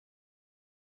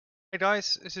Hey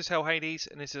guys, this is Hell Hades,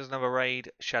 and this is another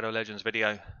Raid Shadow Legends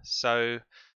video. So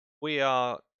we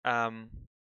are in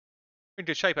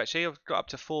good shape actually. I've got up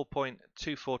to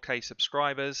 4.24k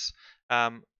subscribers.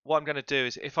 What I'm going to do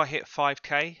is, if I hit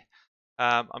 5k,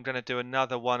 I'm going to do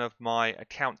another one of my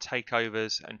account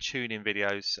takeovers and tuning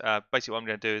videos. Basically, what I'm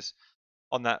going to do is,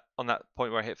 on that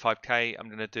point where I hit 5k, I'm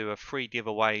going to do a free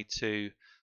giveaway to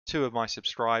two of my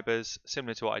subscribers,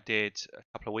 similar to what I did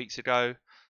a couple of weeks ago,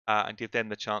 and give them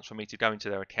the chance for me to go into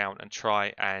their account and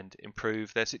try and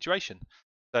improve their situation.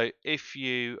 So if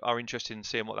you are interested in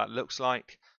seeing what that looks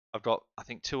like, I've got, I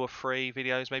think, 2 or 3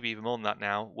 videos, maybe even more than that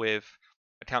now, with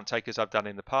account takers I've done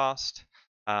in the past.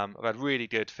 I've had really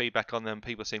good feedback on them.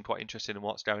 People seem quite interested in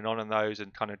what's going on in those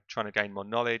and kind of trying to gain more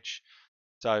knowledge.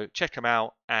 So check them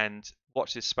out and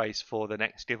watch this space for the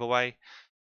next giveaway.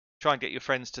 Try and get your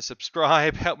friends to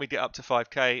subscribe, help me get up to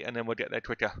 5k, and then we'll get there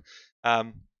quicker.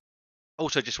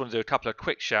 Also, just want to do a couple of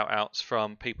quick shout outs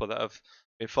from people that have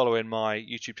been following my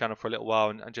YouTube channel for a little while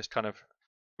and just kind of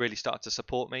really started to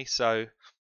support me. So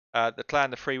the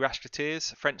clan, the Free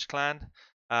Rashketeers, French clan,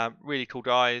 really cool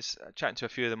guys. Chatting to a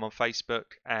few of them on Facebook,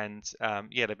 and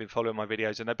yeah, they've been following my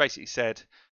videos, and they basically said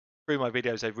through my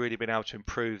videos they've really been able to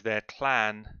improve their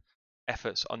clan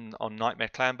efforts on Nightmare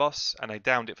Clan Boss, and they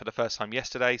downed it for the first time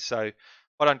yesterday. So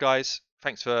well done guys,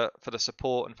 thanks for the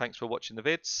support and thanks for watching the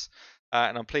vids,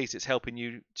 and I'm pleased it's helping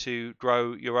you to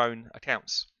grow your own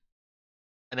accounts.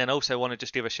 And then also want to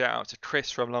just give a shout out to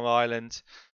Chris from Long Island.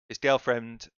 His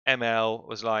girlfriend ML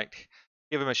was like,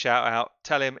 give him a shout out,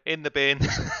 tell him in the bin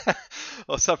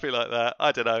or something like that.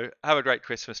 I don't know. Have a great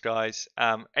Christmas, guys.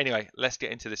 Anyway, let's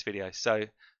get into this video. So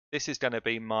this is going to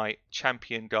be my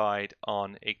champion guide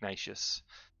on Ignatius.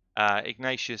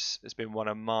 Ignatius has been one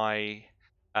of my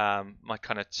my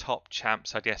kind of top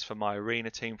champs, I guess, for my arena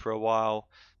team for a while.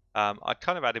 I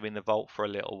kind of had him in the vault for a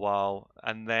little while,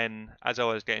 and then as I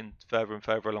was getting further and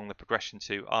further along the progression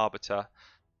to Arbiter,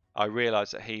 I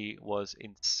realised that he was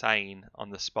insane on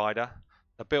the Spider.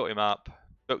 I built him up,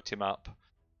 booked him up,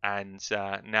 and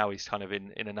now he's kind of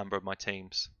in a number of my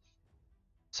teams.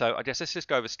 So I guess let's just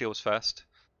go over skills first.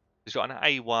 He's got an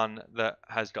A1 that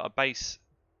has got a base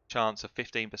chance of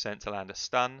 15% to land a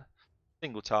stun,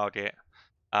 single target.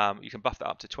 You can buff that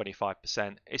up to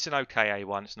 25%. It's an okay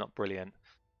A1, it's not brilliant.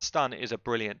 Stun is a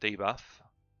brilliant debuff,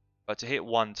 but to hit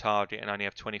one target and only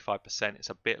have 25%,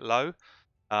 it's a bit low.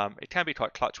 It can be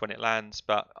quite clutch when it lands,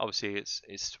 but obviously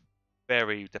it's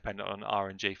very dependent on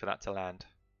RNG for that to land.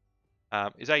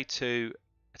 His A2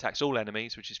 attacks all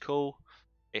enemies, which is cool.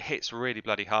 It hits really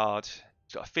bloody hard.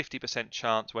 It's got a 50%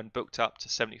 chance when booked up to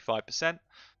 75%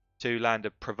 to land a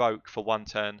provoke for 1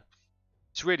 turn.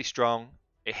 It's really strong.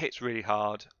 It hits really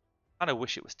hard. I kind of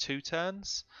wish it was 2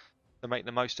 turns to make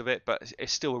the most of it, but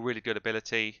it's still a really good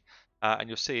ability, and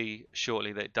you'll see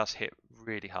shortly that it does hit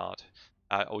really hard,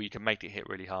 or you can make it hit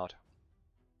really hard.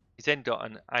 He's then got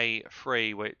an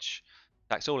A3 which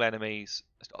attacks all enemies.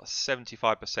 It's got a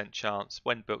 75% chance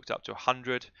when booked up to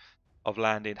 100 of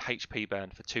landing HP burn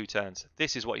for 2 turns.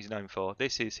 This is what he's known for.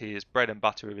 This is his bread and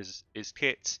butter of his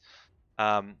kit.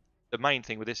 The main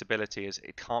thing with this ability is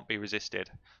it can't be resisted.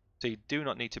 So you do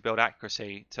not need to build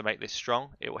accuracy to make this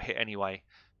strong. It will hit anyway.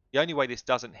 The only way this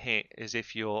doesn't hit is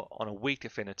if you're on a weak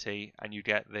affinity and you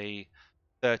get the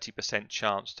 30%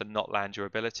 chance to not land your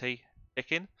ability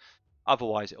ticking.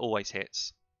 Otherwise, it always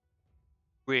hits.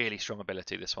 Really strong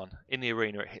ability, this one. In the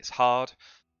arena, it hits hard,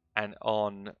 and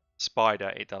on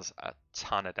Spider, it does a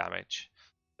ton of damage.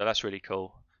 So that's really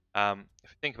cool. If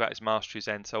you think about his masteries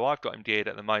then, so I've got him geared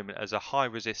at the moment as a high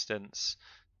resistance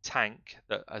tank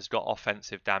that has got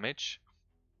offensive damage.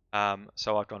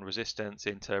 So I've gone resistance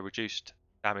into reduced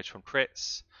damage from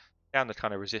crits, down the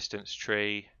kind of resistance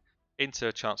tree, into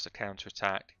a chance to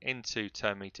counterattack, into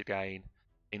turn meter gain,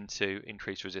 into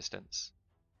increased resistance.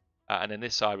 And then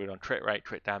this side we're on crit rate,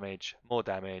 crit damage, more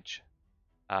damage.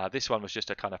 This one was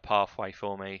just a kind of pathway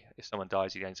for me. If someone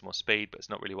dies, he gains more speed, but it's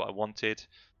not really what I wanted.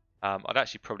 I'd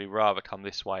actually probably rather come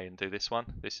this way and do this one.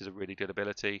 This is a really good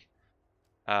ability.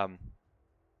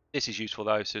 This is useful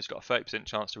though, so it's got a 30%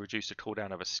 chance to reduce the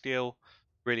cooldown of a skill.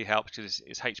 Really helps because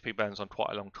its HP burns on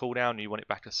quite a long cooldown and you want it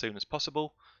back as soon as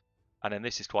possible. And then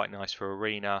this is quite nice for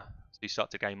arena, so you start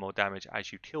to gain more damage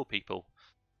as you kill people.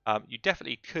 You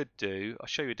definitely could do, I'll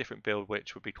show you a different build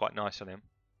which would be quite nice on him.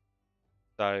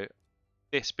 So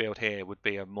this build here would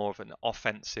be a more of an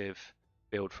offensive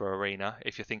build for arena.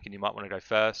 If you're thinking you might want to go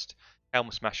first, Helm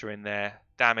Smasher in there,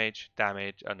 damage,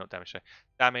 damage, not damage, sorry,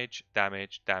 damage,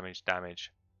 damage, damage,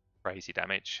 damage, crazy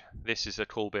damage. This is a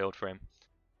cool build for him.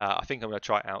 I think I'm going to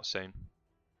try it out soon.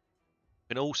 You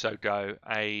can also go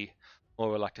a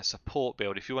more like a support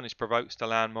build if you want his provokes to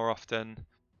land more often.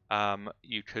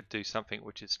 you could do something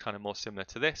which is kind of more similar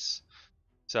to this.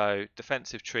 So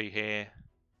defensive tree here,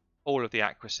 all of the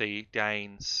accuracy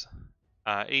gains,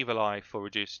 evil eye for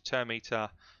reduced turn meter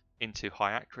into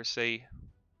high accuracy.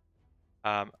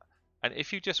 And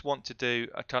if you just want to do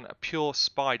a kind of pure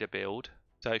spider build,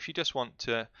 so if you just want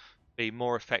to be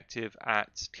more effective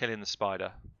at killing the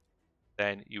spider,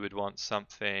 then you would want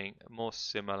something more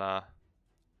similar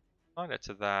kind of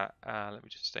to that. Let me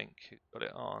just think who's got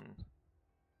it on.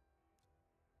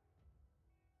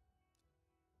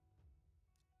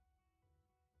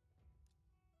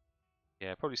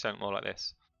 Yeah, probably something more like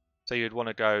this. So you'd want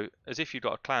to go as if you've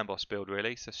got a clan boss build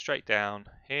really, so straight down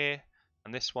here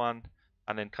and this one,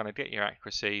 and then kind of get your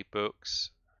accuracy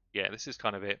books. Yeah, this is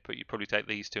kind of it, but you probably take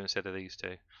these two instead of these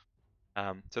two.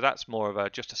 So that's more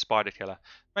of just a spider killer.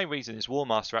 Main reason is War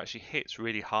Master actually hits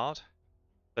really hard.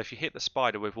 So if you hit the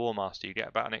spider with War Master, you get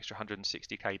about an extra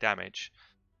 160k damage.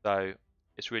 So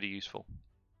it's really useful.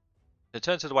 In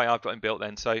terms of the way I've got him built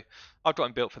then, so I've got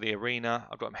him built for the arena.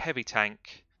 I've got him heavy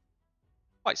tank,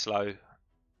 quite slow,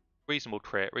 reasonable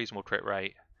crit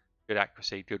rate, good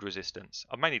accuracy, good resistance.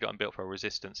 I've mainly got him built for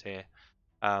resistance here.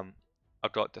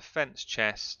 I've got defense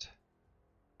chest,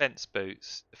 defense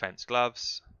boots, defense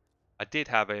gloves. I did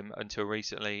have him until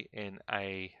recently in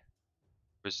a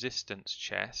resistance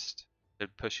chest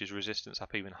that pushes resistance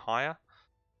up even higher,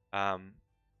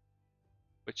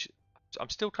 which I'm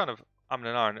still kind of umming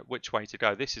and ahhing at which way to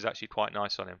go. This is actually quite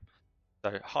nice on him.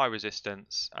 So high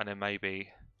resistance, and then maybe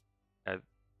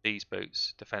these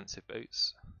boots, defensive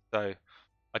boots. So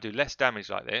I do less damage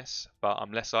like this, but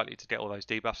I'm less likely to get all those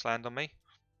debuffs land on me.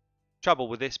 Trouble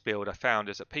with this build I found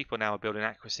is that people now are building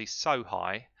accuracy so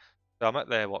high. So I'm at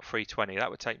there, 320. That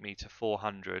would take me to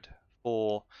 400.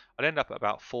 I'd end up at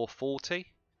about 440.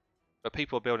 But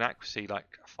people are building accuracy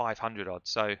like 500 odd.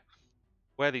 So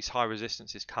where these high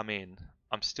resistances come in,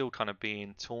 I'm still kind of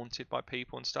being taunted by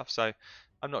people and stuff. So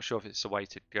I'm not sure if it's the way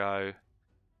to go.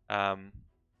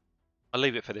 I'll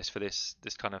leave it for this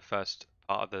kind of first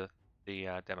part of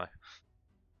the demo.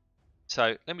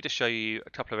 So let me just show you a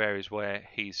couple of areas where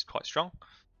he's quite strong.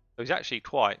 So he's actually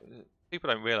people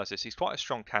don't realise this, he's quite a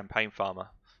strong campaign farmer.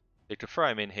 You could throw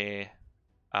him in here.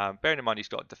 Bearing in mind he's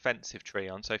got a defensive tree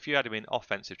on, so if you had him in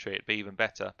offensive tree it'd be even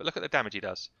better. But look at the damage he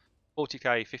does.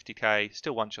 40k, 50k,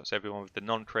 still one-shots everyone with the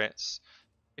non-crits.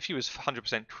 If he was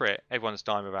 100% crit, everyone's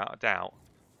dying without a doubt.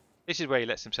 This is where he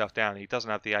lets himself down. He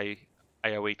doesn't have the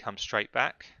AoE come straight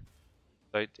back.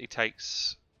 So it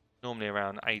takes normally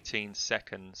around 18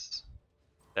 seconds,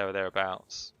 there or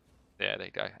thereabouts. Yeah, there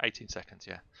you go, 18 seconds,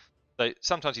 yeah. So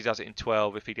sometimes he does it in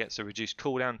 12 if he gets a reduced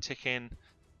cooldown tick in.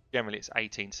 Generally it's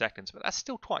 18 seconds, but that's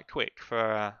still quite quick for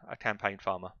a campaign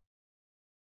farmer.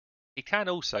 He can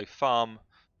also farm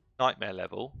nightmare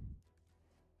level,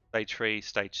 stage 3,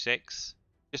 stage 6.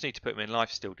 Just need to put him in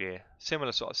lifesteal gear.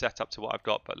 Similar sort of setup to what I've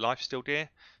got, but lifesteal gear,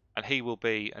 and he will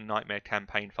be a nightmare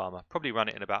campaign farmer. Probably run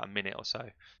it in about a minute or so.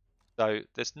 So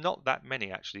there's not that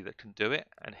many actually that can do it,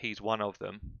 and he's one of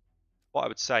them. What I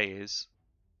would say is,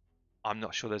 I'm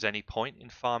not sure there's any point in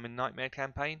farming nightmare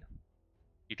campaign.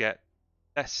 You get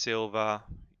less silver,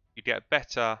 you get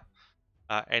better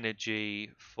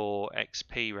energy for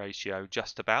XP ratio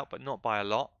just about, but not by a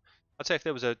lot. I'd say if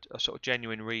there was a sort of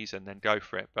genuine reason, then go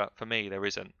for it, but for me there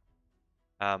isn't.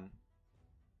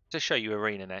 To show you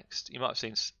arena next, you might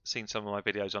have seen some of my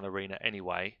videos on arena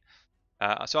anyway.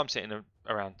 So I'm sitting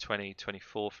around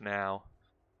 24th now.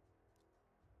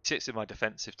 Sits in my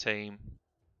defensive team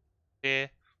here,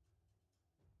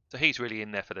 so he's really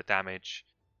in there for the damage.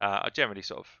 I generally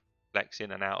sort of flex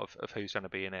in and out of who's going to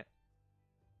be in it.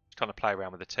 Just kind of play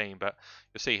around with the team, but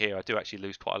you'll see here I do actually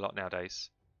lose quite a lot nowadays,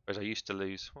 whereas I used to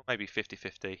lose maybe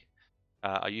 50-50.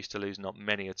 I used to lose not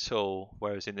many at all,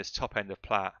 whereas in this top end of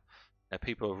plat,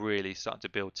 people are really starting to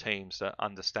build teams that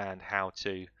understand how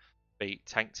to beat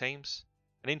tank teams.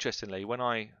 And interestingly, when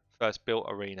I first built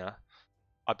Arena,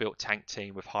 I built tank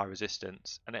team with high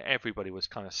resistance, and everybody was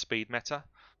kind of speed meta.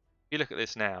 If you look at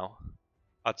this now,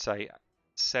 I'd say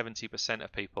 70%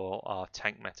 of people are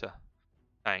tank meta.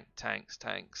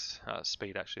 Tanks.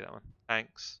 Speed actually, that one.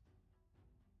 Tanks.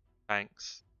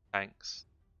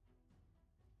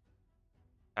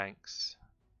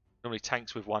 Normally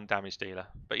tanks with one damage dealer.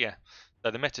 But yeah,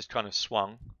 so the meta's kind of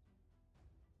swung,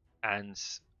 and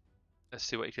let's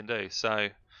see what he can do. So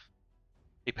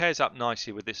he pairs up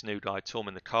nicely with this new guy, Torm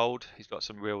in the Cold. He's got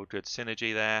some real good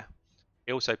synergy there.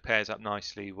 He also pairs up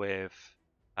nicely with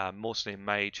Morsley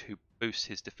Mage, who boosts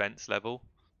his defense level.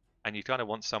 And you kind of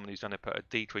want someone who's going to put a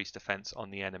decreased defense on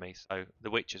the enemy. So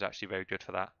the Witch is actually very good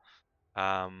for that.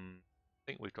 I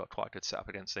think we've got quite a good setup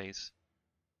against these.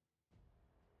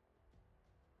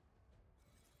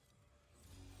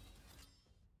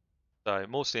 So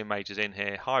Morsian Mages in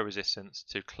here, high resistance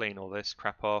to clean all this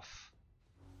crap off.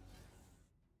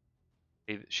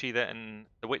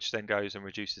 The witch then goes and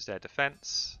reduces their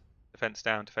defense. Defense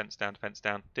down, defense down, defense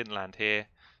down. Didn't land here.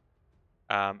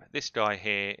 This guy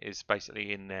here is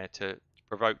basically in there to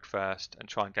provoke first and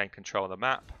try and gain control of the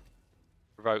map.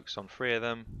 Provokes on 3 of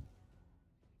them.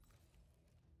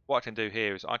 What I can do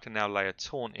here is I can now lay a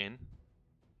taunt in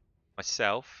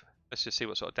myself. Let's just see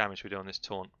what sort of damage we do on this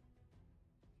taunt.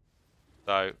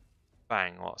 So,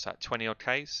 bang, what's that, 20 odd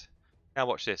Ks? Now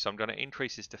watch this, so I'm going to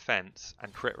increase his defense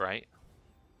and crit rate.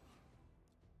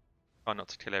 Try not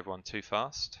to kill everyone too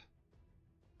fast.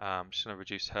 I'm just going to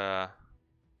reduce her a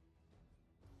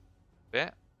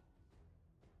bit.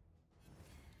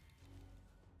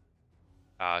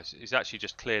 He's actually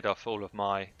just cleared off all of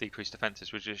my decreased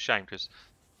defenses, which is a shame because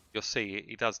you'll see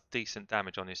he does decent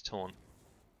damage on his taunt.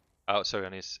 Oh, sorry,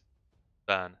 on his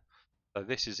burn. So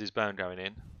this is his burn going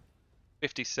in.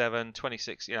 57,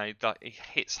 26, you know, he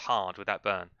hits hard with that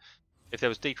burn. If there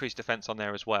was decreased defense on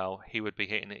there as well, he would be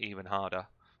hitting it even harder.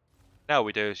 Now what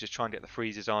we do is just try and get the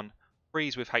freezes on.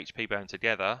 Freeze with HP burn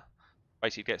together.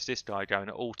 Basically gets this guy going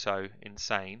at auto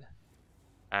insane.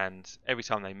 And every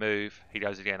time they move, he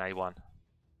goes again A1.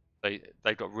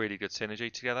 They've got really good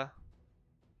synergy together.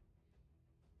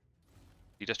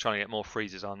 You're just trying to get more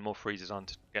freezes on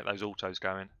to get those autos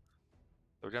going.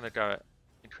 So we're going to go at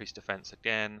increased defense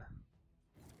again.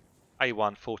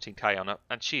 A1, 14k on it,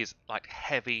 and she is like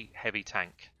heavy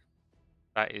tank.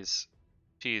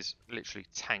 She is literally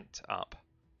tanked up.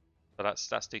 So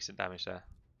that's decent damage there.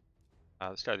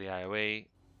 Let's go to the AoE,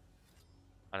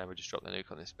 and then we'll just drop the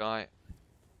nuke on this guy.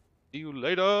 See you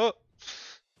later.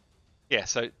 Yeah,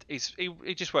 so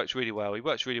he just works really well. He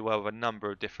works really well with a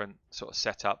number of different sort of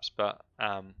setups, but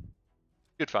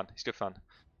good fun. It's good fun.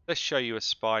 Let's show you a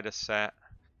spider set.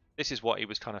 This is what he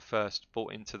was kind of first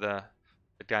brought into the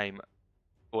game,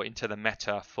 or into the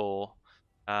meta for.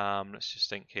 Let's just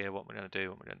think here what we're going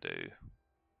to do.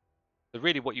 So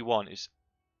really what you want is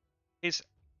his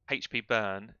HP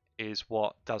burn is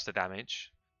what does the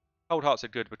damage. Cold Hearts are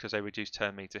good because they reduce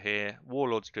turn meter here.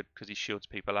 Warlord's good because he shields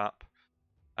people up.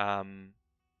 Probably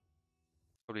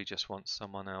just want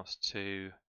someone else to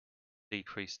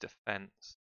decrease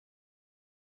defense.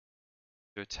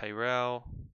 Do a Tyrell.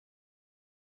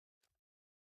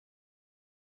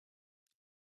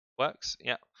 Works,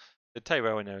 yeah. The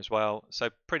Tyrell in there as well. So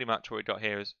pretty much what we've got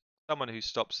here is someone who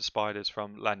stops the spiders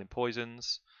from landing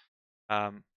poisons,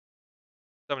 someone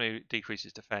who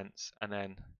decreases defense, and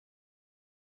then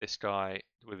this guy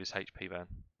with his HP burn.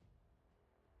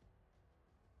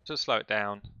 Just slow it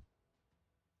down.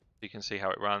 You can see how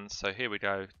it runs. So here we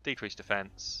go, decrease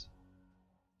defense.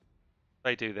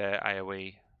 They do their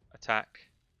AoE attack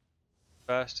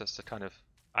first. That's the kind of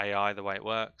AI, the way it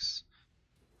works.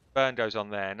 Burn goes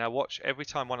on there. Now watch, every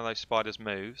time one of those spiders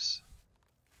moves,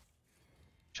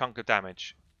 chunk of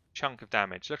damage. Chunk of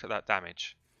damage. Look at that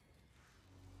damage.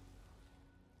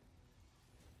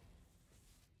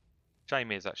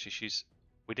 Shame is actually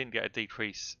we didn't get a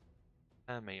decrease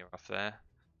meter off there.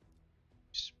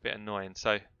 Just a bit annoying.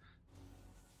 So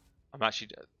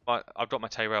I've got my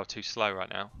Tyrell too slow right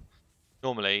now.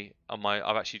 Normally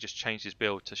I've actually just changed his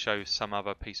build to show some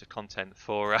other piece of content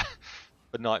for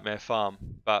the Nightmare Farm,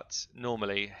 but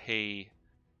normally he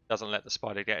doesn't let the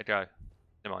spider get a go.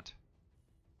 Never mind.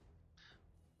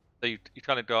 So you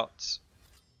kind of got,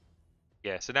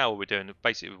 yeah, so now what we're doing,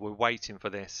 basically we're waiting for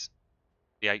the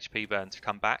HP burn to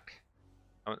come back.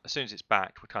 And as soon as it's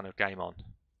back, we're kind of game on.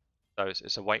 So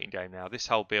it's a waiting game now. This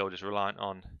whole build is reliant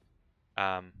on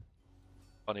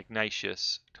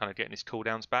Ignatius kind of getting his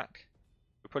cooldowns back.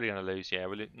 We're probably going to lose, yeah,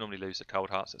 we'll normally lose the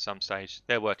Cold Hearts at some stage.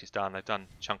 Their work is done, they've done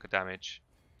a chunk of damage.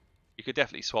 You could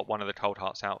definitely swap one of the Cold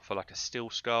Hearts out for like a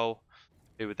Steel Skull,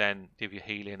 who would then give you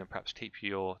healing and perhaps keep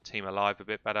your team alive a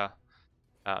bit better.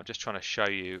 I'm just trying to show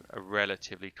you a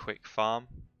relatively quick farm.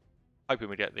 Hoping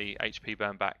we get the HP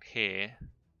burn back here,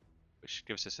 which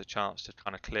gives us a chance to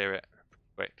kind of clear it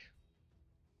quick.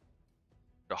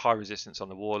 Got high resistance on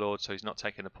the Warlord, so he's not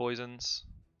taking the poisons.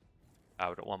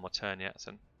 We've got one more turn yet,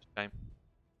 so shame.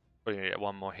 Probably going to get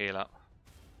one more heal up.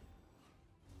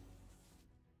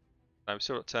 No, we've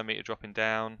still got turn meter dropping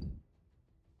down.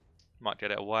 Might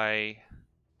get it away.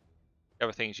 The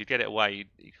other thing is you get it away,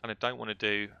 you kind of don't want to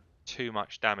do too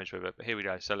much damage with it, but here we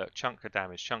go. So look, chunk of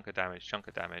damage, chunk of damage, chunk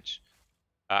of damage.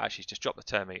 Actually, just drop the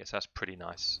turn meter, so that's pretty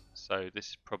nice. So this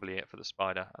is probably it for the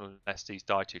spider, unless these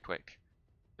die too quick.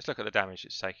 Just look at the damage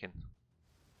it's taking.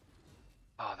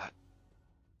 Oh,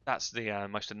 that's the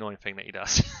most annoying thing that he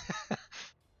does.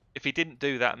 If he didn't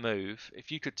do that move,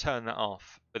 if you could turn that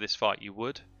off for this fight, you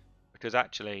would. Because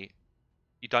actually,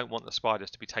 you don't want the spiders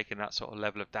to be taking that sort of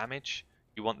level of damage.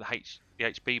 You want the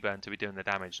HP burn to be doing the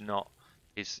damage, not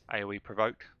his AoE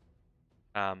provoke.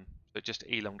 So it just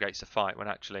elongates the fight when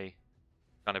actually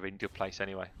kind of in good place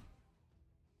anyway.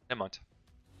 Never mind.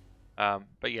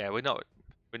 But yeah, we're not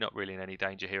really in any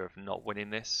danger here of not winning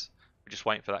this. We're just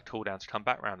waiting for that cooldown to come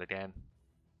back round again.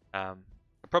 I'll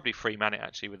probably free man it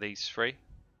actually with these three.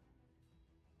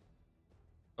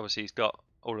 Obviously he's got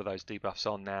all of those debuffs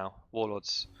on now.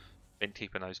 Warlord's been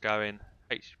keeping those going.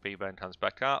 HP burn comes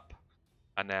back up,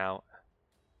 and now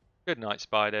good night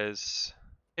spiders,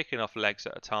 picking off legs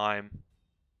at a time,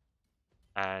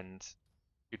 and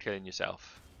you're killing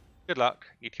yourself. Good luck,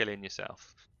 you're killing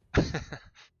yourself.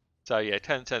 So yeah, it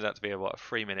turns out to be a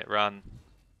 3-minute run.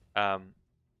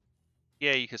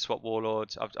 Yeah, you could swap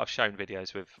warlords. I've shown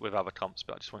videos with other comps,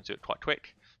 but I just want to do it quite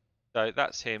quick. So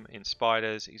that's him in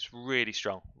spiders. He's really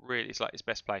strong. Really, it's like his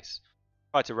best place.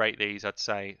 If I had to rate these, I'd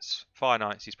say Fire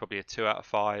Knights he's probably a 2 out of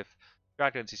 5.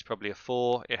 Dragons he's probably a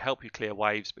 4. It'll help you clear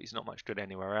waves, but he's not much good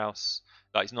anywhere else.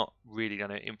 Like he's not really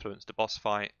going to influence the boss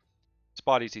fight.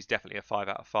 Spiders he's definitely a 5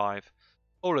 out of 5.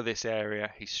 All of this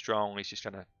area he's strong. He's just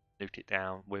going to nuke it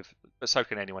down with, but so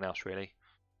can anyone else really.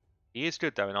 He is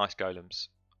good though in Ice Golems.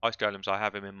 Ice Golems I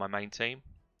have him in my main team.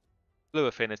 Blue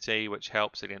Affinity, which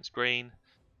helps against green.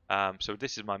 So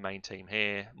this is my main team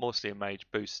here. Mostly a mage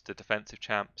boosts the defensive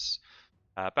champs.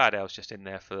 Bad El's just in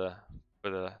there for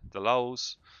the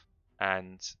lulz,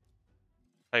 and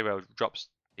Tyrell drops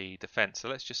the defense. So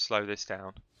let's just slow this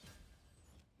down.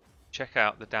 Check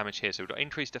out the damage here. So we've got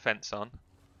increased defense on.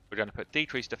 We're going to put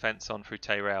decreased defense on through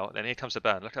Tyrell. Then here comes the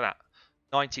burn. Look at that.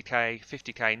 90k,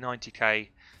 50k, 90k.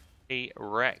 He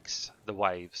wrecks the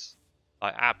waves.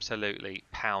 Like absolutely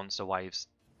pounds the waves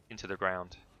into the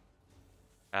ground.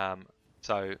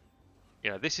 So,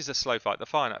 you know, this is a slow fight. The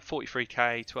fire at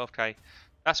 43k, 12k,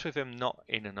 that's with him not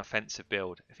in an offensive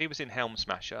build. If he was in Helm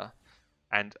Smasher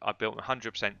and I built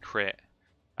 100% crit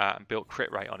and built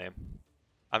crit rate on him,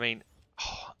 I mean,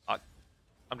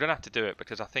 I'm going to have to do it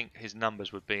because I think his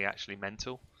numbers would be actually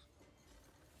mental.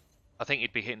 I think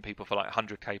he'd be hitting people for like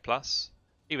 100k plus.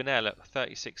 Even there, look,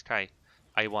 36k,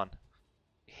 A1.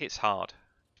 He hits hard.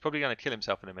 He's probably going to kill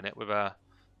himself in a minute with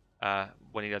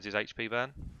when he does his HP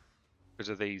burn because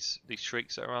of these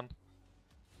shrieks that are on.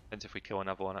 Depends if we kill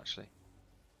another one actually.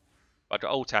 But I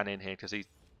got Ultan in here because he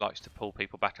likes to pull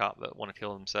people back up that want to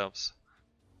kill themselves.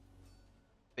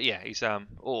 But yeah, he's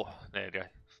oh, there you go.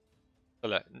 So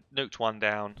look, nuked one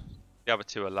down, the other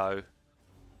two are low,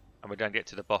 and we're going to get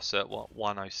to the boss at what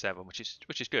 107, which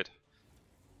is good.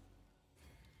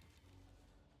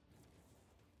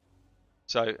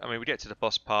 So I mean, we get to the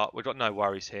boss part. We've got no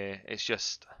worries here. It's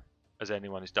just, as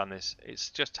anyone who's done this, it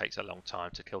just takes a long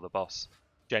time to kill the boss.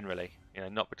 Generally, you know,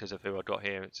 not because of who I got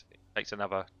here. It takes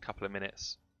another couple of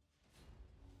minutes.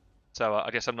 So I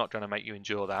guess I'm not going to make you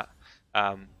endure that.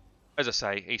 As I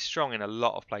say, he's strong in a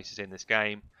lot of places in this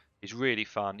game. He's really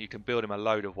fun. You can build him a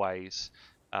load of ways,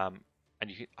 and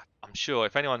I'm sure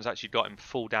if anyone's actually got him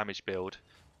full damage build,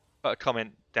 put a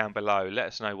comment down below. Let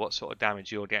us know what sort of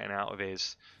damage you're getting out of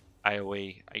his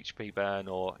AoE HP burn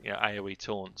or AoE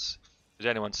taunts. Has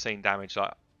anyone seen damage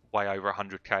like way over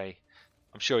 100k?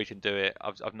 I'm sure he can do it.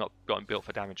 I've not got him built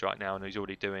for damage right now, and he's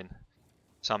already doing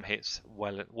some hits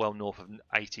well north of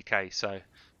 80k. So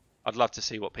I'd love to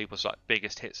see what people's like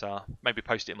biggest hits are. Maybe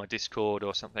post it in my Discord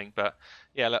or something. But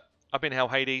yeah, look, I've been Hell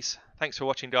Hades. Thanks for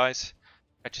watching, guys.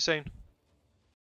 Catch you soon.